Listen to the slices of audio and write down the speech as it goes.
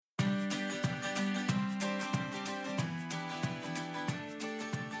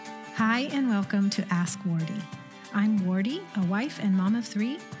Hi, and welcome to Ask Wardy. I'm Wardy, a wife and mom of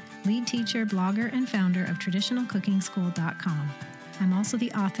three, lead teacher, blogger, and founder of TraditionalCookingSchool.com. I'm also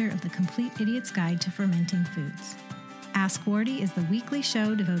the author of The Complete Idiot's Guide to Fermenting Foods. Ask Wardy is the weekly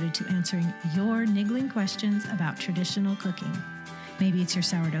show devoted to answering your niggling questions about traditional cooking. Maybe it's your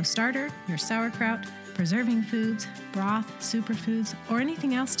sourdough starter, your sauerkraut, preserving foods, broth, superfoods, or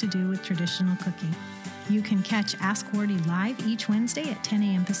anything else to do with traditional cooking. You can catch Ask Wardy live each Wednesday at 10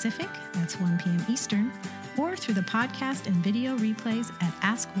 a.m. Pacific, that's 1 p.m. Eastern, or through the podcast and video replays at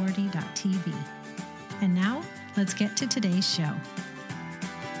askwardy.tv. And now, let's get to today's show.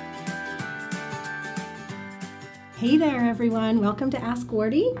 Hey there, everyone. Welcome to Ask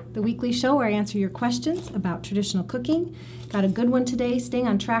Wardy, the weekly show where I answer your questions about traditional cooking. Got a good one today, staying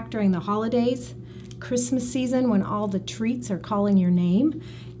on track during the holidays, Christmas season when all the treats are calling your name.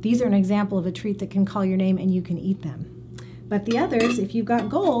 These are an example of a treat that can call your name and you can eat them. But the others, if you've got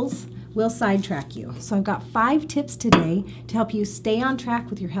goals, will sidetrack you. So I've got 5 tips today to help you stay on track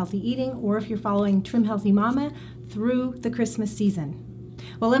with your healthy eating, or if you're following Trim Healthy Mama through the Christmas season.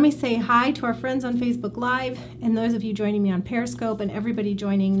 Well, let me say hi to our friends on Facebook Live and those of you joining me on Periscope and everybody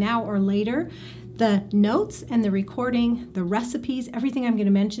joining now or later. The notes and the recording, the recipes, everything I'm going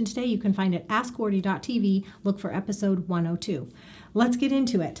to mention today, you can find at askwardy.tv. Look for episode 102. Let's get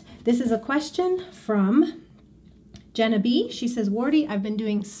into it. This is a question from Jenna B. She says, Wardy, I've been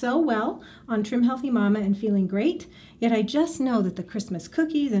doing so well on Trim Healthy Mama and feeling great, yet I just know that the Christmas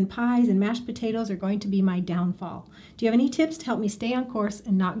cookies and pies and mashed potatoes are going to be my downfall. Do you have any tips to help me stay on course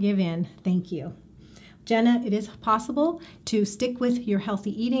and not give in? Thank you. Jenna, it is possible to stick with your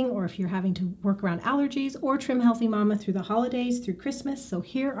healthy eating, or if you're having to work around allergies, or Trim Healthy Mama through the holidays, through Christmas. So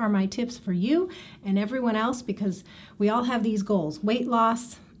here are my tips for you and everyone else, because we all have these goals: weight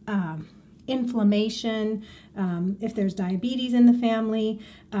loss, inflammation, if there's diabetes in the family,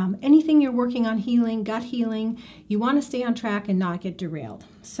 anything you're working on healing, gut healing, you want to stay on track and not get derailed.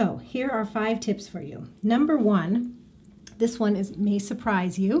 So here are 5 tips for you. Number 1, this one may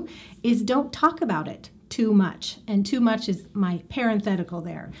surprise you, is don't talk about it too much. And too much is my parenthetical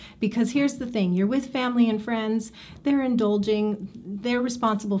there. Because here's the thing, you're with family and friends, they're indulging, they're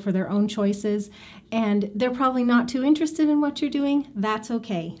responsible for their own choices, and they're probably not too interested in what you're doing. That's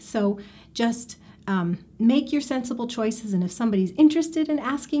okay. So just make your sensible choices, and if somebody's interested in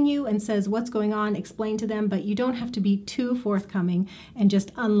asking you and says what's going on, explain to them, but you don't have to be too forthcoming and just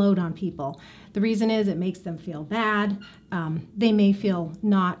unload on people. The reason is it makes them feel bad. They may feel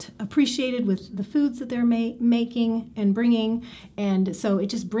not appreciated with the foods that they're making and bringing, and so it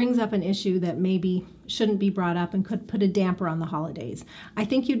just brings up an issue that maybe shouldn't be brought up and could put a damper on the holidays. I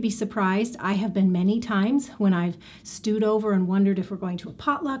think you'd be surprised. I have been many times when I've stewed over and wondered if we're going to a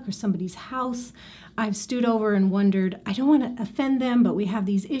potluck or somebody's house. I've stewed over and wondered, I don't want to offend them, but we have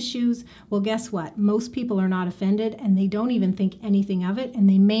these issues. Well, guess what? Most people are not offended, and they don't even think anything of it, and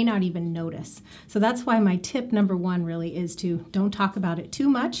they may not even notice. So that's why my tip number 1 really is to don't talk about it too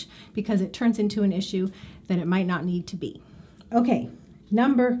much, because it turns into an issue that it might not need to be. Okay,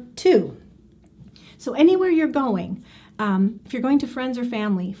 number 2. So anywhere you're going, if you're going to friends or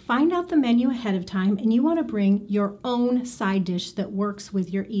family, find out the menu ahead of time, and you want to bring your own side dish that works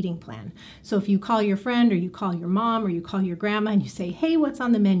with your eating plan. So if you call your friend, or you call your mom, or you call your grandma and you say, hey, what's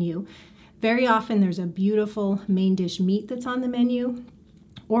on the menu? Very often there's a beautiful main dish meat that's on the menu,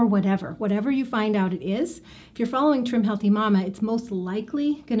 or whatever you find out it is. If you're following Trim Healthy Mama, it's most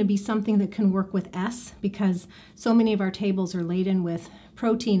likely going to be something that can work with S, because so many of our tables are laden with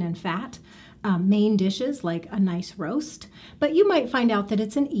protein and fat. Main dishes like a nice roast, but you might find out that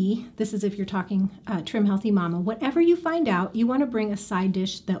it's an E. This is if you're talking Trim Healthy Mama. Whatever you find out, you want to bring a side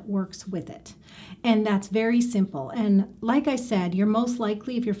dish that works with it. And that's very simple. And like I said, you're most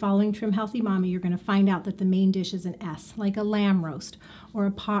likely, if you're following Trim Healthy Mama, you're going to find out that the main dish is an S, like a lamb roast or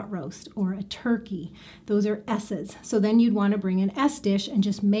a pot roast or a turkey. Those are S's. So then you'd want to bring an S dish and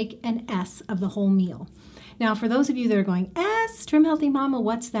just make an S of the whole meal. Now, for those of you that are going, S, Trim Healthy Mama,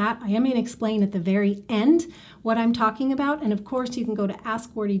 what's that? I am going to explain at the very end what I'm talking about. And of course, you can go to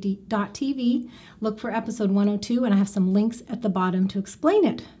askwardy.tv, look for episode 102, and I have some links at the bottom to explain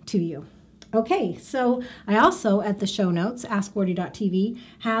it to you. Okay, so I also, at the show notes, askwardy.tv,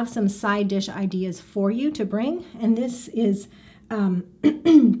 have some side dish ideas for you to bring. And this is, there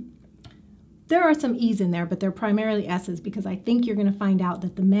are some E's in there, but they're primarily S's, because I think you're going to find out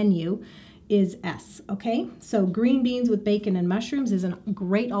that the menu is S, okay? So green beans with bacon and mushrooms is a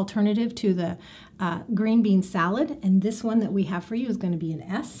great alternative to the green bean salad, and this one that we have for you is going to be an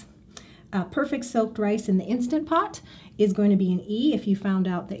S. Perfect soaked rice in the Instant Pot is going to be an E if you found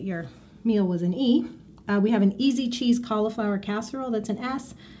out that your meal was an E. We have an easy cheese cauliflower casserole that's an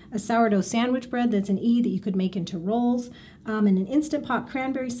S. a sourdough sandwich bread that's an E that you could make into rolls, and an Instant Pot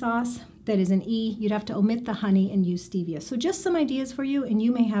cranberry sauce that is an E. You'd have to omit the honey and use stevia. So just some ideas for you, and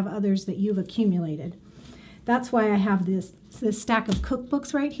you may have others that you've accumulated. That's why I have this stack of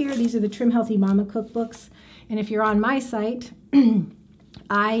cookbooks right here. These are the Trim Healthy Mama cookbooks. And if you're on my site,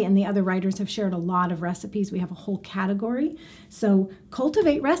 I and the other writers have shared a lot of recipes. We have a whole category. So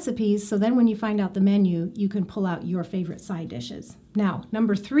cultivate recipes so then when you find out the menu, you can pull out your favorite side dishes. Now,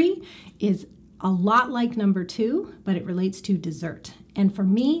 number 3 is a lot like number 2, but it relates to dessert. And for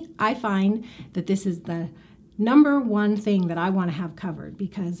me, I find that this is the number 1 thing that I want to have covered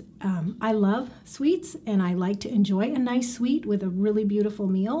because I love sweets and I like to enjoy a nice sweet with a really beautiful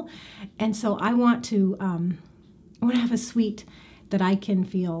meal. And so I want to have a sweet that I can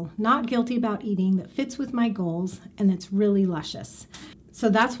feel not guilty about eating, that fits with my goals, and that's really luscious. So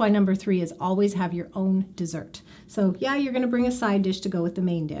that's why number 3 is always have your own dessert. So yeah, you're going to bring a side dish to go with the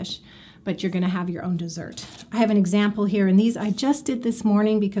main dish, but you're going to have your own dessert. I have an example here, and these I just did this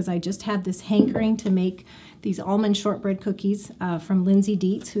morning because I just had this hankering to make these almond shortbread cookies from Lindsay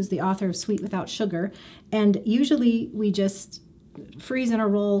Dietz, who's the author of Sweet Without Sugar. And usually we just freeze in a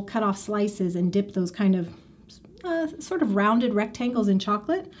roll, cut off slices, and dip those kind of sort of rounded rectangles in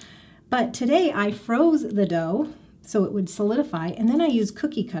chocolate. But today I froze the dough so it would solidify, and then I used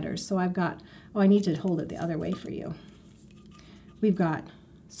cookie cutters. So I've got, I need to hold it the other way for you. We've got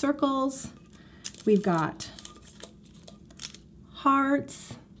circles, we've got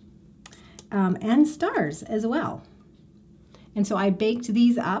hearts, and stars as well. And so I baked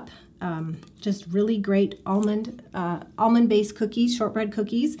these up, just really great almond-based cookies, shortbread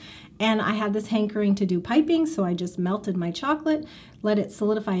cookies. And I had this hankering to do piping, so I just melted my chocolate, let it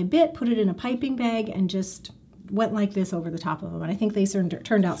solidify a bit, put it in a piping bag, and just went like this over the top of them. And I think they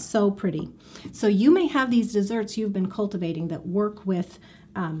turned out so pretty. So you may have these desserts you've been cultivating that work with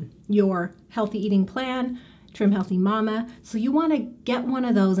your healthy eating plan, Trim Healthy Mama. So you want to get one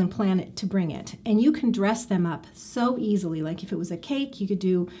of those and plan it to bring it. And you can dress them up so easily. Like if it was a cake, you could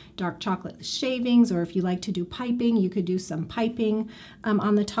do dark chocolate shavings, or if you like to do piping, you could do some piping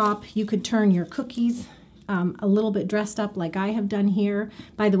on the top. You could turn your cookies a little bit dressed up like I have done here.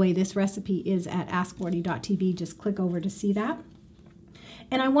 By the way, this recipe is at askwardy.tv. Just click over to see that.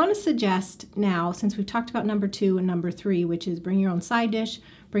 And I want to suggest now, since we've talked about number 2 and number 3, which is bring your own side dish,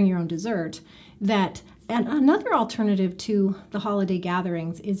 bring your own dessert, that and another alternative to the holiday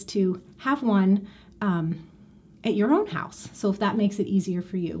gatherings is to have one at your own house. So if that makes it easier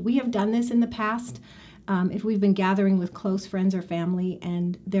for you. We have done this in the past. If we've been gathering with close friends or family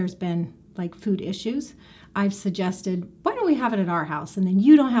and there's been like food issues, I've suggested, why don't we have it at our house? And then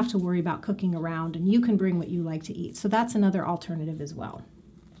you don't have to worry about cooking around and you can bring what you like to eat. So that's another alternative as well.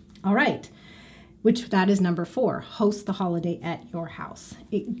 All right, which that is number 4, host the holiday at your house.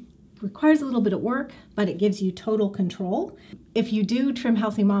 It requires a little bit of work, but it gives you total control. If you do Trim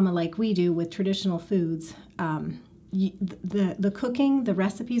Healthy Mama like we do with traditional foods, the cooking, the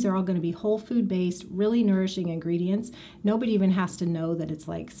recipes are all going to be whole food based, really nourishing ingredients. Nobody even has to know that it's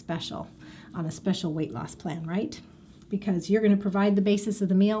like special on a special weight loss plan, right? Because you're going to provide the basis of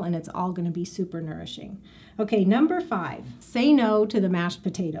the meal and it's all going to be super nourishing. Okay, number 5, say no to the mashed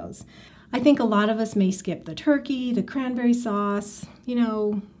potatoes. I think a lot of us may skip the turkey, the cranberry sauce,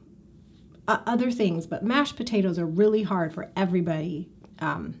 other things, but mashed potatoes are really hard for everybody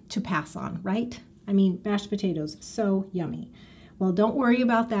to pass on, right? I mean, mashed potatoes, so yummy. Well, don't worry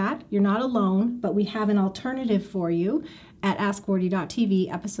about that. You're not alone, but we have an alternative for you at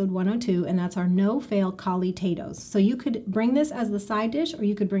askwardy.tv, episode 102, and that's our no-fail cauli-tatoes. So you could bring this as the side dish, or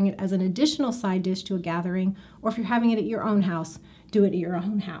you could bring it as an additional side dish to a gathering, or if you're having it at your own house, do it at your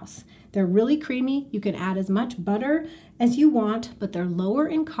own house. They're really creamy. You can add as much butter as you want, but they're lower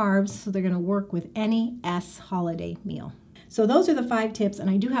in carbs, so they're going to work with any S holiday meal. So those are the 5 tips, and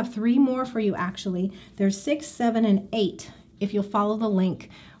I do have 3 more for you actually. There's 6, 7, and 8 if you'll follow the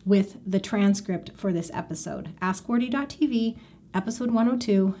link with the transcript for this episode. askwardy.tv, episode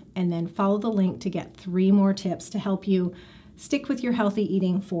 102, and then follow the link to get 3 more tips to help you stick with your healthy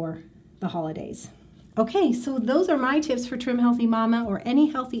eating for the holidays. Okay, so those are my tips for Trim Healthy Mama or any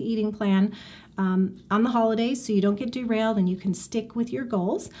healthy eating plan on the holidays so you don't get derailed and you can stick with your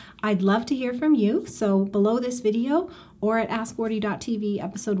goals. I'd love to hear from you. So below this video or at askwardy.tv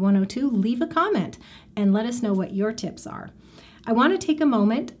episode 102, leave a comment and let us know what your tips are. I want to take a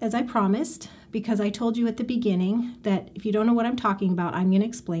moment, as I promised, because I told you at the beginning that if you don't know what I'm talking about, I'm going to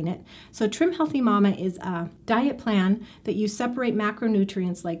explain it. So Trim Healthy Mama is a diet plan that you separate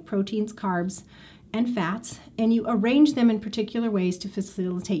macronutrients like proteins, carbs, and fats, and you arrange them in particular ways to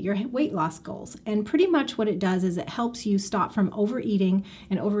facilitate your weight loss goals. And pretty much what it does is it helps you stop from overeating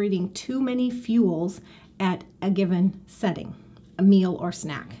and overeating too many fuels at a given setting, a meal or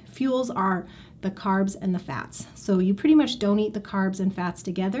snack. Fuels are the carbs and the fats. So you pretty much don't eat the carbs and fats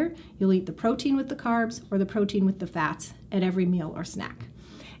together. You'll eat the protein with the carbs or the protein with the fats at every meal or snack.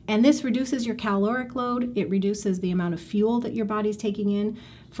 And this reduces your caloric load. It reduces the amount of fuel that your body's taking in.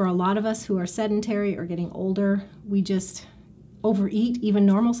 For a lot of us who are sedentary or getting older, we just overeat. Even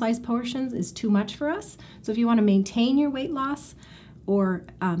normal sized portions is too much for us. So if you want to maintain your weight loss or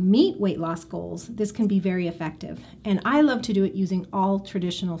meet weight loss goals, this can be very effective. And I love to do it using all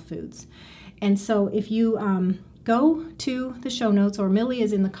traditional foods. And so if you go to the show notes, or Millie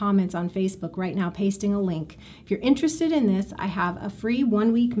is in the comments on Facebook right now pasting a link. If you're interested in this, I have a free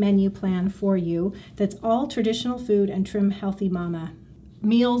 1-week menu plan for you that's all traditional food and Trim Healthy Mama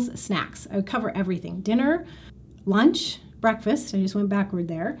meals, snacks. I cover everything: dinner, lunch, breakfast, I just went backward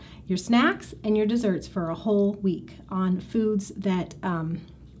there, your snacks and your desserts for a whole week on foods that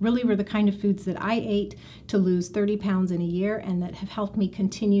really were the kind of foods that I ate to lose 30 pounds in a year and that have helped me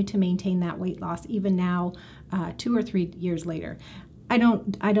continue to maintain that weight loss even now, 2 or 3 years later. I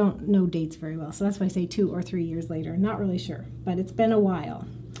don't know dates very well, so that's why I say 2 or 3 years later. Not really sure, but it's been a while.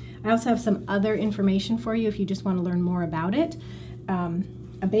 I also have some other information for you if you just want to learn more about it.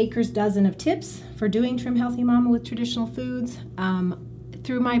 A baker's dozen of tips for doing Trim Healthy Mama with traditional foods.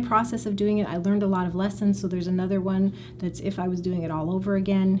 Through my process of doing it, I learned a lot of lessons. So there's another one that's if I was doing it all over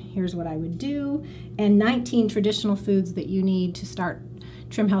again, here's what I would do. And 19 traditional foods that you need to start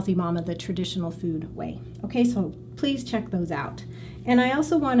Trim Healthy Mama the traditional food way. Okay, so please check those out. And I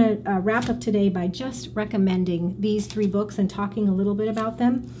also want to wrap up today by just recommending these 3 books and talking a little bit about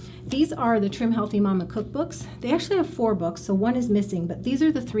them. These are the Trim Healthy Mama cookbooks. They actually have 4 books, so one is missing, but these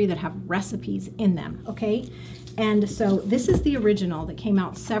are the 3 that have recipes in them, okay? And so this is the original that came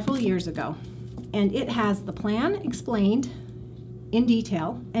out several years ago, and it has the plan explained in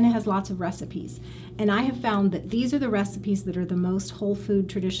detail, and it has lots of recipes. And I have found that these are the recipes that are the most whole food,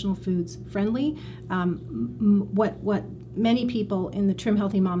 traditional foods friendly, what many people in the Trim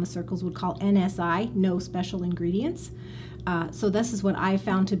Healthy Mama circles would call NSI, no special ingredients. So this is what I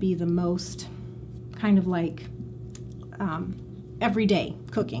found to be the most kind of like everyday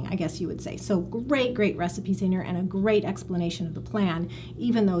cooking, I guess you would say. So great recipes in here and a great explanation of the plan,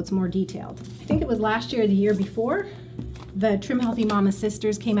 even though it's more detailed. I think it was last year or the year before, the Trim Healthy Mama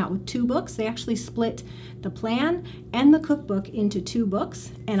sisters came out with 2 books. They actually split the plan and the cookbook into 2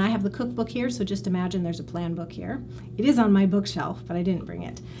 books. And I have the cookbook here, so just imagine there's a plan book here. It is on my bookshelf, but I didn't bring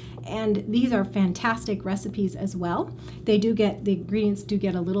it. And these are fantastic recipes as well. The ingredients do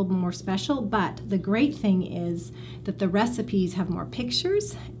get a little more special, but the great thing is that the recipes have more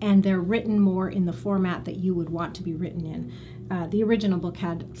pictures and they're written more in the format that you would want to be written in. The original book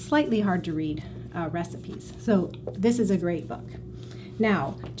had slightly hard to read recipes. So this is a great book.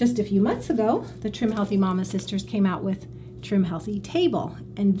 Now, just a few months ago, the Trim Healthy Mama sisters came out with Trim Healthy Table.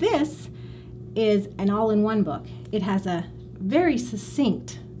 And this is an all-in-one book. It has a very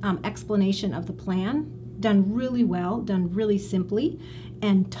succinct explanation of the plan, done really well, done really simply,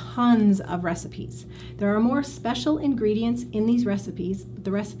 and tons of recipes. There are more special ingredients in these recipes, but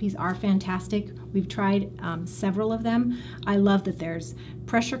the recipes are fantastic. We've tried several of them. I love that there's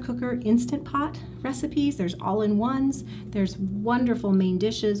pressure cooker Instant Pot recipes, there's all-in-ones, there's wonderful main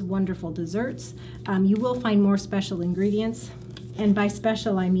dishes, wonderful desserts. You will find more special ingredients, and by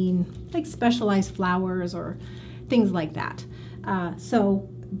special I mean like specialized flours or things like that. So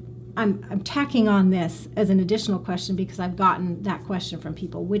I'm tacking on this as an additional question because I've gotten that question from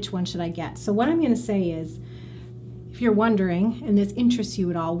people. Which one should I get? So what I'm going to say is, if you're wondering, and this interests you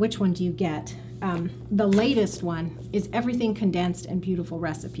at all, which one do you get? The latest one is everything condensed and beautiful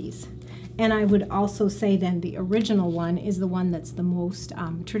recipes. And I would also say then the original one is the one that's the most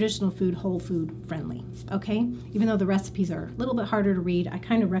traditional food, whole food friendly. Okay? Even though the recipes are a little bit harder to read, I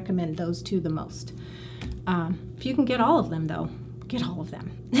kind of recommend those 2 the most. If you can get all of them though, get all of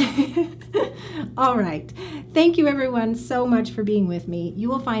them. All right. Thank you everyone so much for being with me. You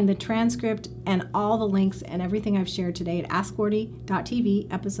will find the transcript and all the links and everything I've shared today at AskGordy.tv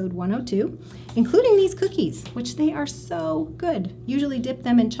episode 102, including these cookies, which they are so good. Usually dip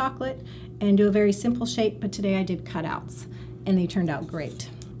them in chocolate and do a very simple shape, but today I did cutouts and they turned out great.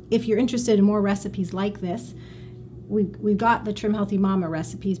 If you're interested in more recipes like this, we've got the Trim Healthy Mama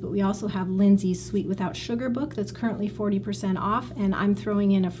recipes, but we also have Lindsay's Sweet Without Sugar book that's currently 40% off, and I'm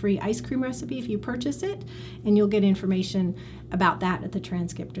throwing in a free ice cream recipe if you purchase it, and you'll get information about that at the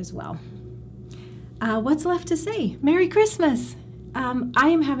transcript as well. What's left to say? Merry Christmas! I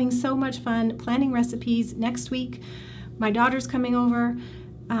am having so much fun planning recipes next week. My daughter's coming over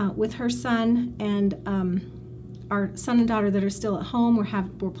with her son, and our son and daughter that are still at home.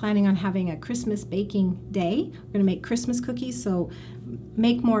 We're planning on having a Christmas baking day. We're going to make Christmas cookies, so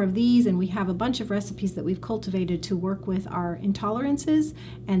make more of these. And we have a bunch of recipes that we've cultivated to work with our intolerances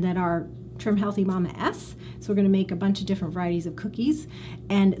and that are Trim Healthy Mama S. So we're going to make a bunch of different varieties of cookies.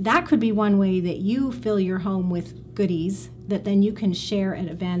 And that could be one way that you fill your home with goodies that then you can share at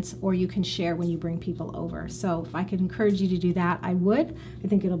events, or you can share when you bring people over. So if I could encourage you to do that, I would. I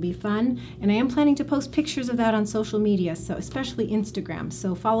think it'll be fun. And I am planning to post pictures of that on social media, so especially Instagram.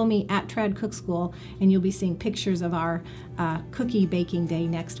 So follow me at Trad Cook School, and you'll be seeing pictures of our cookie baking day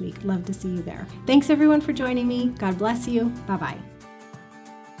next week. Love to see you there. Thanks everyone for joining me. God bless you. Bye-bye.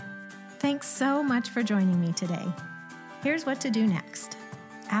 Thanks so much for joining me today. Here's what to do next.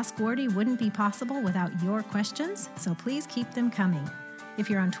 Ask Wardee wouldn't be possible without your questions, so please keep them coming. If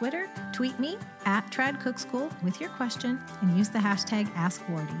you're on Twitter, tweet me at Trad Cook School with your question and use the hashtag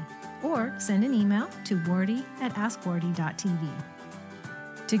AskWardee, or send an email to wardee@askwardee.tv.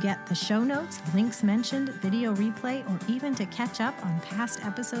 To get the show notes, links mentioned, video replay, or even to catch up on past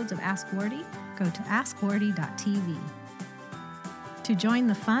episodes of Ask Wardee, go to askwardee.tv. To join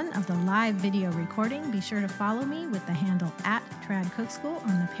the fun of the live video recording, be sure to follow me with the handle at Trad Cook School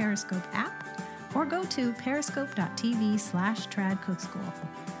on the Periscope app, or go to periscope.tv/TradCookSchool.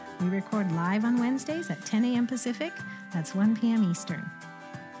 We record live on Wednesdays at 10 a.m. Pacific, that's 1 p.m. Eastern.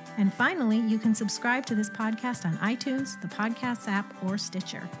 And finally, you can subscribe to this podcast on iTunes, the Podcasts app, or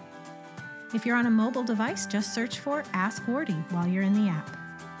Stitcher. If you're on a mobile device, just search for Ask Wardee while you're in the app.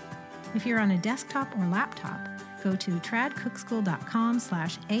 If you're on a desktop or laptop, go to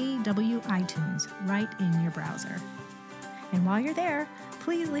tradcookschool.com/AWiTunes right in your browser. And while you're there,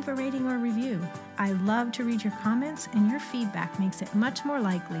 please leave a rating or review. I love to read your comments, and your feedback makes it much more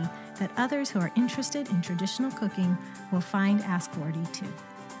likely that others who are interested in traditional cooking will find Ask Wardee too.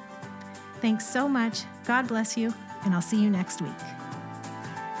 Thanks so much, God bless you, and I'll see you next week.